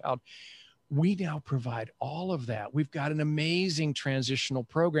of the child. We now provide all of that. We've got an amazing transitional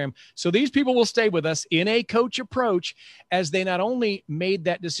program. So these people will stay with us in a coach approach as they not only made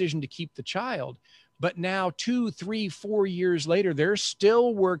that decision to keep the child, but now 2, 3, 4 years later, they're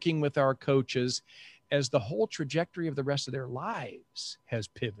still working with our coaches as the whole trajectory of the rest of their lives has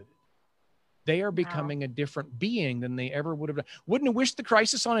pivoted. They are becoming a different being than they ever would have done. Wouldn't have wished the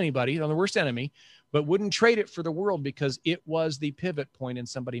crisis on anybody, on the worst enemy, but wouldn't trade it for the world because it was the pivot point and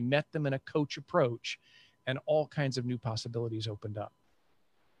somebody met them in a coach approach and all kinds of new possibilities opened up.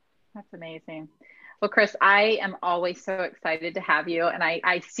 That's amazing. Well, Chris, I am always so excited to have you. And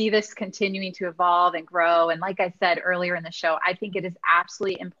I see this continuing to evolve and grow. And like I said earlier in the show, I think it is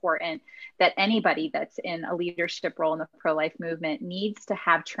absolutely important that anybody that's in a leadership role in the pro-life movement needs to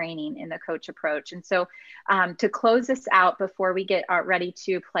have training in the coach approach. And so to close this out before we get ready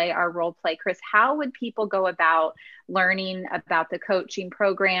to play our role play, Chris, how would people go about learning about the coaching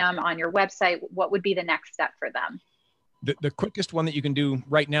program on your website? What would be the next step for them? The quickest one that you can do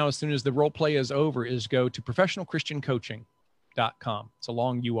right now, as soon as the role play is over, is go to professionalchristiancoaching.com. It's a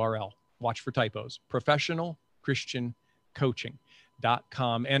long URL. Watch for typos.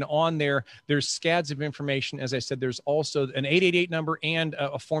 Professionalchristiancoaching.com. And on there, there's scads of information. As I said, there's also an 888 number and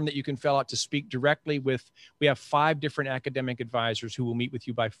a form that you can fill out to speak directly with. We have 5 different academic advisors who will meet with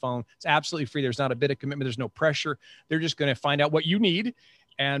you by phone. It's absolutely free. There's not a bit of commitment. There's no pressure. They're just going to find out what you need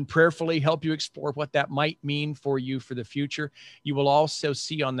and prayerfully help you explore what that might mean for you for the future. You will also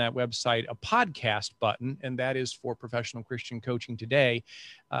see on that website a podcast button, and that is for Professional Christian Coaching Today.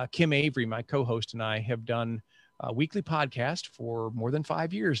 Kim Avery, my co-host, and I have done a weekly podcast for more than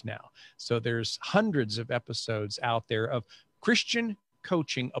 5 years now. So there's hundreds of episodes out there of Christian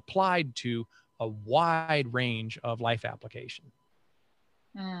coaching applied to a wide range of life application.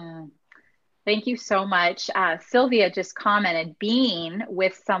 Thank you so much. Sylvia just commented, being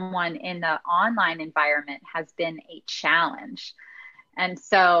with someone in the online environment has been a challenge. And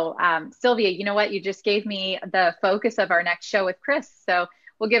so, Sylvia, you know what? You just gave me the focus of our next show with Chris. So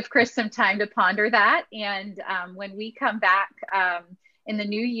we'll give Chris some time to ponder that. And when we come back in the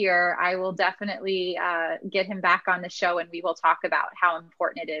new year, I will definitely get him back on the show, and we will talk about how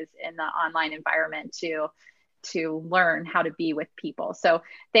important it is in the online environment to learn how to be with people. So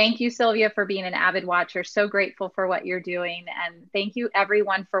thank you, Sylvia, for being an avid watcher. So grateful for what you're doing. And thank you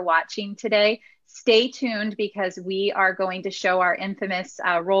everyone for watching today. Stay tuned because we are going to show our infamous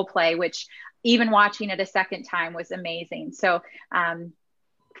role play, which even watching it a second time was amazing. So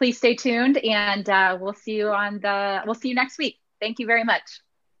please stay tuned, and we'll see you next week. Thank you very much.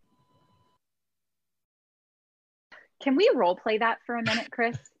 Can we role play that for a minute,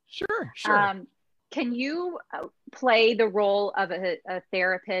 Chris? Sure. Can you play the role of a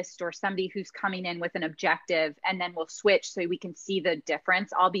therapist or somebody who's coming in with an objective, and then we'll switch so we can see the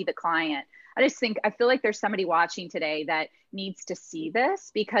difference? I'll be the client. I feel like there's somebody watching today that needs to see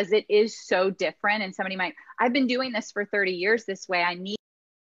this because it is so different. And I've been doing this for 30 years this way. I need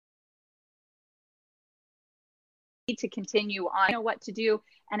to continue on. I know what to do.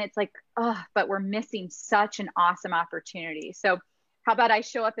 And it's like, but we're missing such an awesome opportunity. So how about I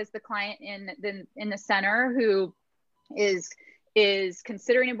show up as the client in the center who is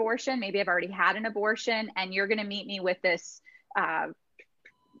considering abortion? Maybe I've already had an abortion, and you're going to meet me with this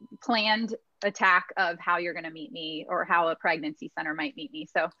planned attack of how you're going to meet me, or how a pregnancy center might meet me.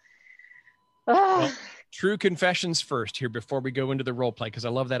 So, well, true confessions first here before we go into the role play, because I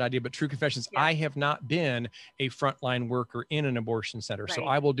love that idea. But true confessions, yeah. I have not been a frontline worker in an abortion center, right. So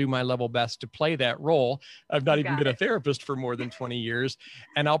I will do my level best to play that role. I've not even been a therapist for more than 20 years,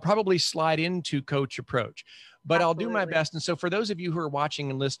 and I'll probably slide into coach approach, but Absolutely. I'll do my best. And so for those of you who are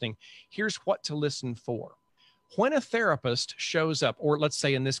watching and listening, here's what to listen for. When a therapist shows up, or let's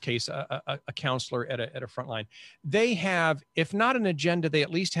say in this case, a counselor at a frontline, they have, if not an agenda, they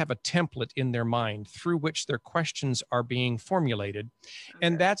at least have a template in their mind through which their questions are being formulated. Okay.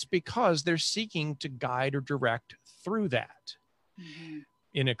 And that's because they're seeking to guide or direct through that. Mm-hmm.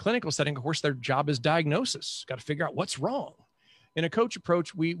 In a clinical setting, of course, their job is diagnosis. Got to figure out what's wrong. In a coach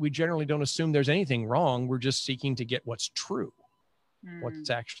approach, we generally don't assume there's anything wrong. We're just seeking to get what's true. What's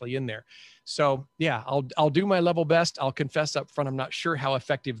actually in there. So yeah, I'll do my level best. I'll confess up front, I'm not sure how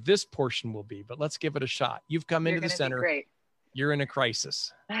effective this portion will be, but let's give it a shot. You've come into the center. Great. You're in a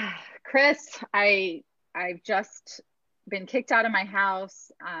crisis. Chris, I've just been kicked out of my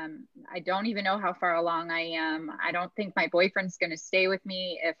house. I don't even know how far along I am. I don't think my boyfriend's going to stay with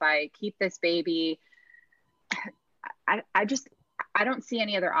me if I keep this baby. I don't see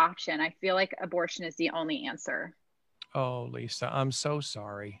any other option. I feel like abortion is the only answer. Oh, Lisa, I'm so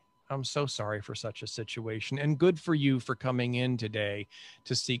sorry. I'm so sorry for such a situation, and good for you for coming in today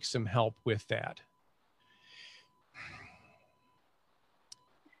to seek some help with that.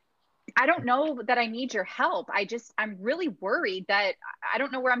 I don't know that I need your help. I'm really worried that I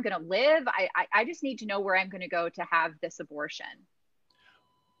don't know where I'm going to live. I just need to know where I'm going to go to have this abortion.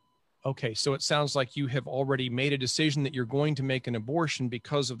 Okay, so it sounds like you have already made a decision that you're going to make an abortion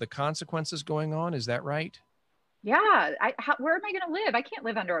because of the consequences going on. Is that right? Yeah. Where am I going to live? I can't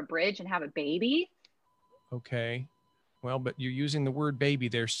live under a bridge and have a baby. Okay. Well, but you're using the word baby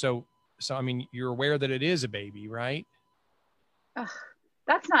there. So I mean, you're aware that it is a baby, right? Ugh,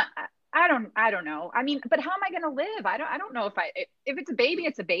 that's not, I don't know. I mean, but how am I going to live? I don't know if it's a baby,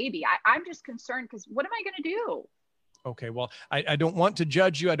 it's a baby. I'm just concerned because what am I going to do? Okay, well, I don't want to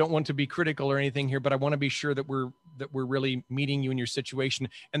judge you. I don't want to be critical or anything here, but I want to be sure that we're really meeting you in your situation.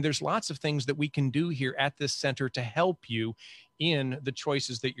 And there's lots of things that we can do here at this center to help you in the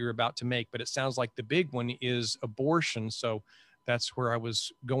choices that you're about to make. But it sounds like the big one is abortion. So that's where I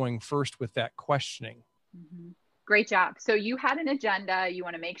was going first with that questioning. Mm-hmm. Great job. So you had an agenda. You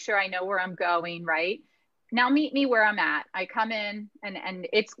want to make sure I know where I'm going, right? Now meet me where I'm at. I come in and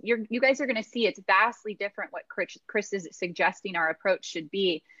you guys are going to see it's vastly different what Chris is suggesting our approach should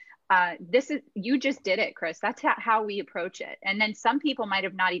be. You just did it, Chris. That's how we approach it. And then some people might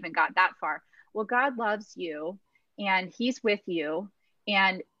have not even got that far. Well, God loves you and he's with you.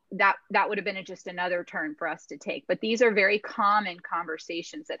 And that would have been just another turn for us to take. But these are very common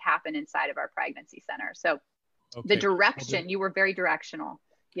conversations that happen inside of our pregnancy center. So the direction, you were very directional.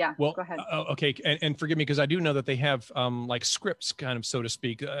 Yeah. Well, go ahead. Okay. And forgive me, because I do know that they have like scripts kind of, so to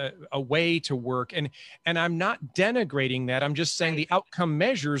speak, a way to work. And I'm not denigrating that. I'm just saying the outcome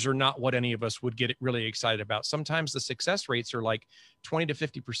measures are not what any of us would get really excited about. Sometimes the success rates are like 20 to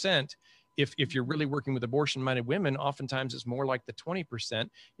 50%. If you're really working with abortion-minded women, oftentimes it's more like the 20%.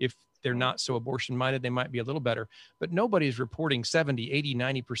 If they're not so abortion-minded, they might be a little better. But nobody's reporting 70, 80,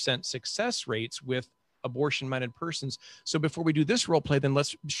 90% success rates with abortion-minded persons. So before we do this role play, then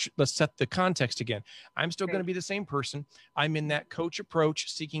let's set the context again. I'm still going to be the same person. I'm in that coach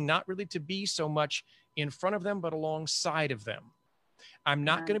approach, seeking not really to be so much in front of them, but alongside of them. I'm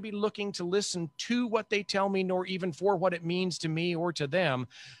not going to be looking to listen to what they tell me, nor even for what it means to me or to them.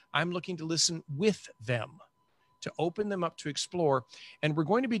 I'm looking to listen with them, to open them up to explore. And we're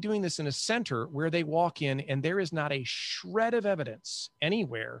going to be doing this in a center where they walk in and there is not a shred of evidence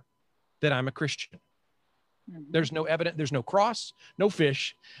anywhere that I'm a Christian. There's no evidence. There's no cross, no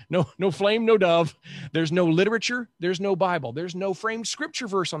fish, no flame, no dove. There's no literature. There's no Bible. There's no framed scripture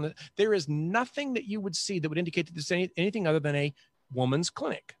verse on it. There is nothing that you would see that would indicate that this is anything other than a woman's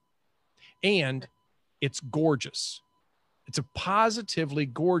clinic. And it's gorgeous. It's a positively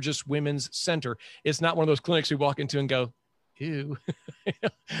gorgeous women's center. It's not one of those clinics we walk into and go, ew,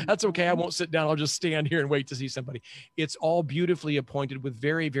 that's okay. I won't sit down. I'll just stand here and wait to see somebody. It's all beautifully appointed with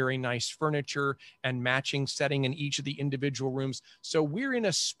very, very nice furniture and matching setting in each of the individual rooms. So we're in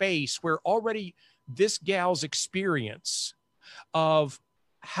a space where already this gal's experience of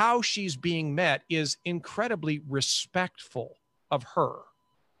how she's being met is incredibly respectful of her.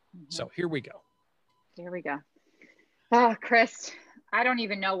 So here we go. Here we go. Oh, Chris, I don't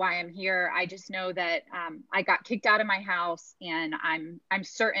even know why I'm here. I just know that I got kicked out of my house and I'm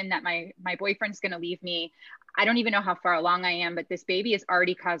certain that my boyfriend's going to leave me. I don't even know how far along I am, but this baby has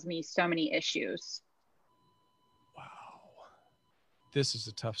already caused me so many issues. Wow. This is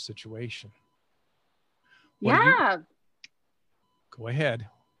a tough situation. Yeah. Go ahead.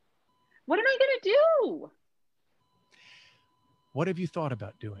 What am I going to do? What have you thought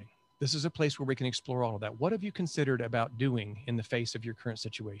about doing? This is a place where we can explore all of that. What have you considered about doing in the face of your current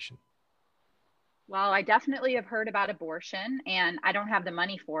situation? Well, I definitely have heard about abortion and I don't have the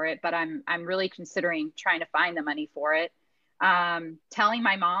money for it, but I'm really considering trying to find the money for it. Telling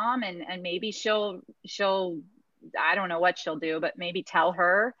my mom and maybe she'll, I don't know what she'll do, but maybe tell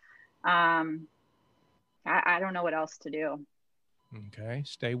her. I don't know what else to do. Okay,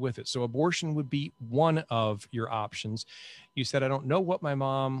 stay with it. So abortion would be one of your options. You said, I don't know what my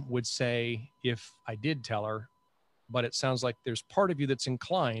mom would say if I did tell her, but it sounds like there's part of you that's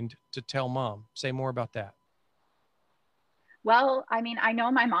inclined to tell mom. Say more about that. Well, I mean, I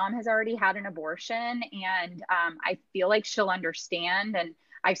know my mom has already had an abortion and I feel like she'll understand and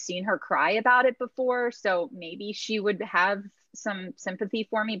I've seen her cry about it before. So maybe she would have some sympathy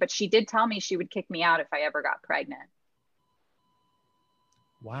for me, but she did tell me she would kick me out if I ever got pregnant.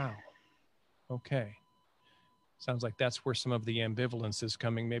 Wow. Okay. Sounds like that's where some of the ambivalence is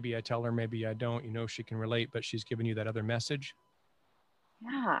coming. Maybe I tell her, maybe I don't. You know, she can relate, but she's giving you that other message.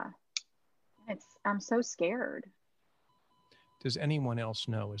 Yeah. I'm so scared. Does anyone else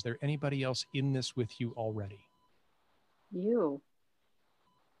know? Is there anybody else in this with you already? You.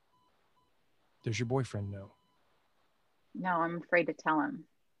 Does your boyfriend know? No, I'm afraid to tell him.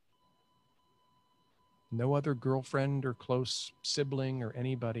 No other girlfriend or close sibling or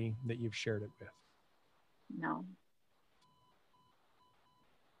anybody that you've shared it with? No.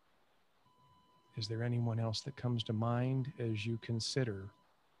 Is there anyone else that comes to mind as you consider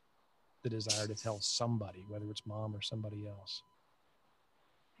the desire to tell somebody, whether it's mom or somebody else?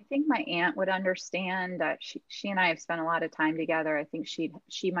 I think my aunt would understand that she and I have spent a lot of time together. I think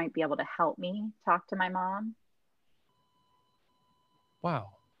she might be able to help me talk to my mom. Wow.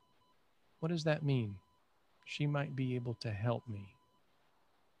 What does that mean? She might be able to help me.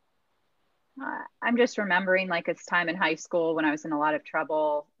 I'm just remembering like it's time in high school when I was in a lot of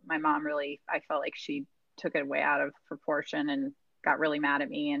trouble. My mom I felt like she took it way out of proportion and got really mad at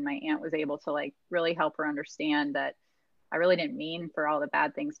me. And my aunt was able to like really help her understand that I really didn't mean for all the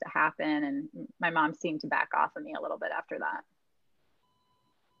bad things to happen. And my mom seemed to back off of me a little bit after that.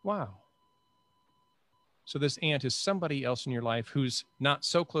 Wow. So this aunt is somebody else in your life who's not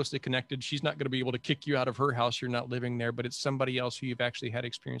so closely connected. She's not going to be able to kick you out of her house. You're not living there, but it's somebody else who you've actually had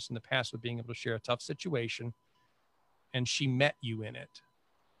experience in the past with being able to share a tough situation. And she met you in it.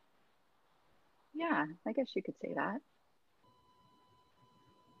 Yeah, I guess you could say that.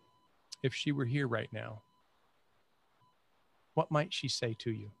 If she were here right now, what might she say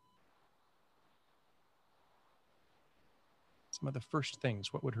to you? Some of the first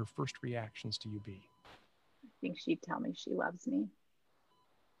things, what would her first reactions to you be? I think she'd tell me she loves me.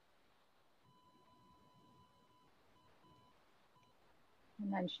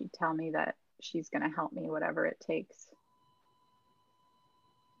 And then she'd tell me that she's going to help me whatever it takes.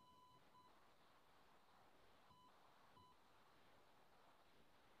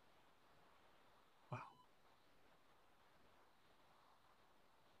 Wow.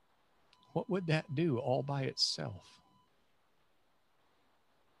 What would that do all by itself?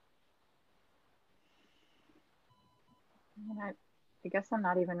 I guess I'm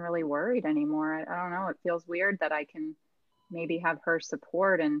not even really worried anymore. I don't know. It feels weird that I can maybe have her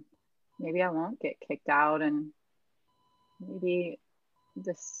support and maybe I won't get kicked out and maybe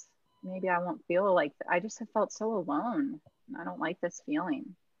I won't feel like I just have felt so alone. I don't like this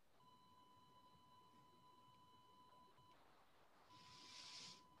feeling.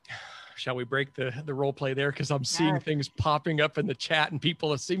 Shall we break the role play there? Because I'm seeing things popping up in the chat and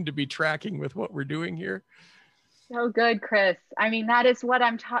people seem to be tracking with what we're doing here. So good, Chris. I mean, that is what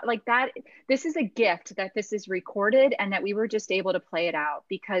I'm taught. Like that, this is a gift that this is recorded and that we were just able to play it out.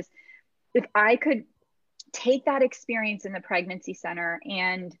 Because if I could take that experience in the pregnancy center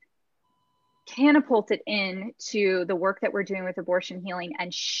and catapult it into the work that we're doing with abortion healing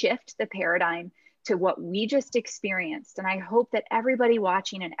and shift the paradigm to what we just experienced. And I hope that everybody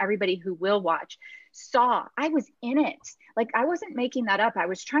watching and everybody who will watch saw I was in it. Like I wasn't making that up. I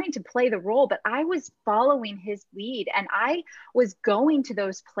was trying to play the role, but I was following his lead and I was going to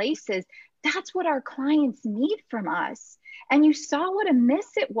those places. That's what our clients need from us. And you saw what a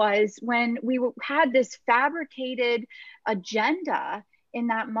miss it was when we had this fabricated agenda in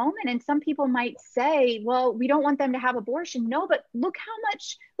that moment. And some people might say, well, we don't want them to have abortion. No, but look how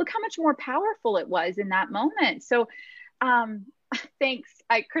much more powerful it was in that moment. So thanks.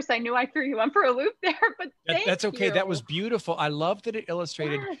 Chris, I knew I threw you on for a loop there, but that's okay. you. That was beautiful. I love that it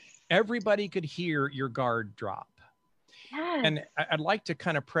illustrated everybody could hear your guard drop. Yes. And I'd like to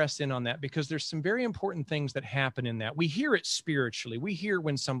kind of press in on that because there's some very important things that happen in that. We hear it spiritually. We hear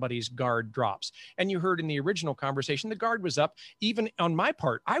when somebody's guard drops. And you heard in the original conversation, the guard was up. Even on my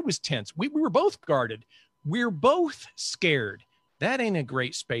part, I was tense. We were both guarded. We're both scared. That ain't a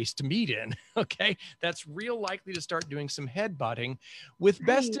great space to meet in, okay? That's real likely to start doing some headbutting with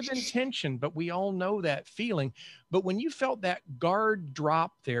best of intention, but we all know that feeling. But when you felt that guard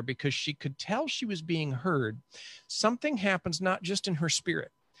drop there because she could tell she was being heard, something happens not just in her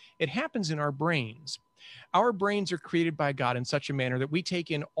spirit. It happens in our brains. Our brains are created by God in such a manner that we take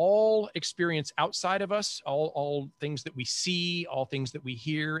in all experience outside of us, all things that we see, all things that we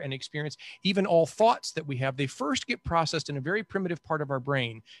hear and experience, even all thoughts that we have. They first get processed in a very primitive part of our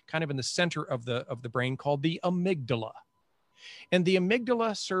brain, kind of in the center of the brain called the amygdala. And the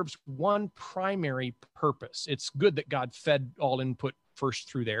amygdala serves one primary purpose. It's good that God fed all input first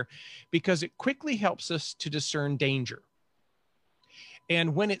through there because it quickly helps us to discern danger.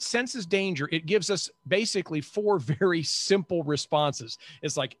 And when it senses danger, it gives us basically 4 very simple responses.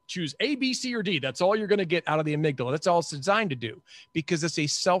 It's like choose A, B, C, or D. That's all you're going to get out of the amygdala. That's all it's designed to do because it's a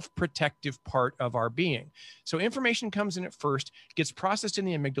self-protective part of our being. So information comes in at first, gets processed in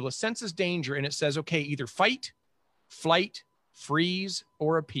the amygdala, senses danger, and it says, okay, either fight, flight, freeze,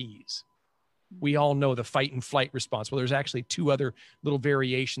 or appease. We all know the fight and flight response. Well, there's actually 2 other little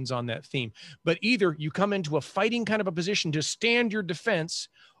variations on that theme. But either you come into a fighting kind of a position to stand your defense,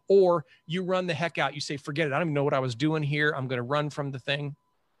 or you run the heck out. You say, forget it. I don't even know what I was doing here. I'm going to run from the thing.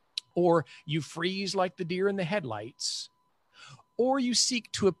 Or you freeze like the deer in the headlights. or you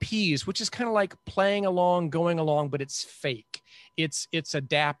seek to appease, which is kind of like playing along, going along, but it's fake. It's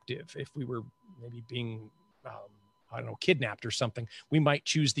adaptive. If we were maybe being, I don't know, kidnapped or something, we might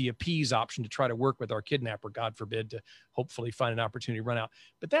choose the appease option to try to work with our kidnapper, God forbid, to hopefully find an opportunity to run out.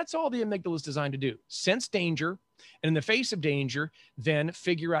 But that's all the amygdala is designed to do. Sense danger, and in the face of danger, then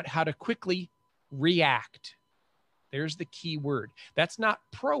figure out how to quickly react. There's the key word. That's not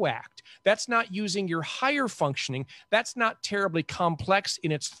proact. That's not using your higher functioning. That's not terribly complex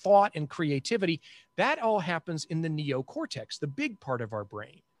in its thought and creativity. That all happens in the neocortex, the big part of our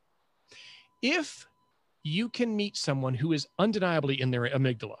brain. If you can meet someone who is undeniably in their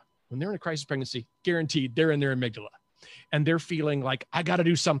amygdala, when they're in a crisis pregnancy, guaranteed they're in their amygdala, and they're feeling like, I got to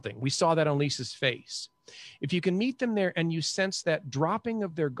do something. We saw that on Lisa's face. If you can meet them there and you sense that dropping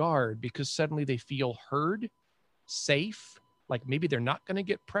of their guard because suddenly they feel heard, safe, like maybe they're not going to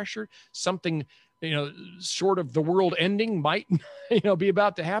get pressured, something, short of the world ending might, be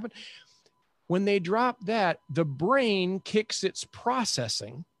about to happen. When they drop that, the brain kicks its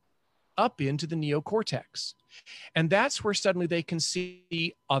processing up into the neocortex. And that's where suddenly they can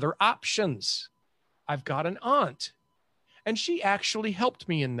see other options. I've got an aunt, and she actually helped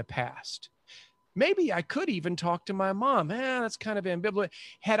me in the past. Maybe I could even talk to my mom. That's kind of ambivalent.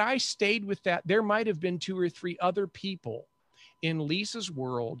 Had I stayed with that, there might have been 2 or 3 other people in Lisa's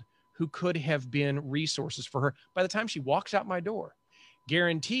world who could have been resources for her by the time she walks out my door.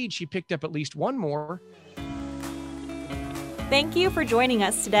 Guaranteed she picked up at least one more. Thank you for joining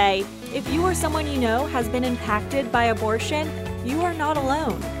us today. If you or someone you know has been impacted by abortion, you are not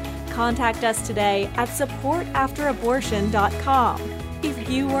alone. Contact us today at supportafterabortion.com.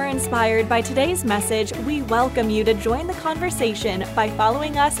 If you were inspired by today's message, we welcome you to join the conversation by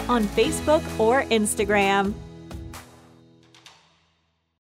following us on Facebook or Instagram.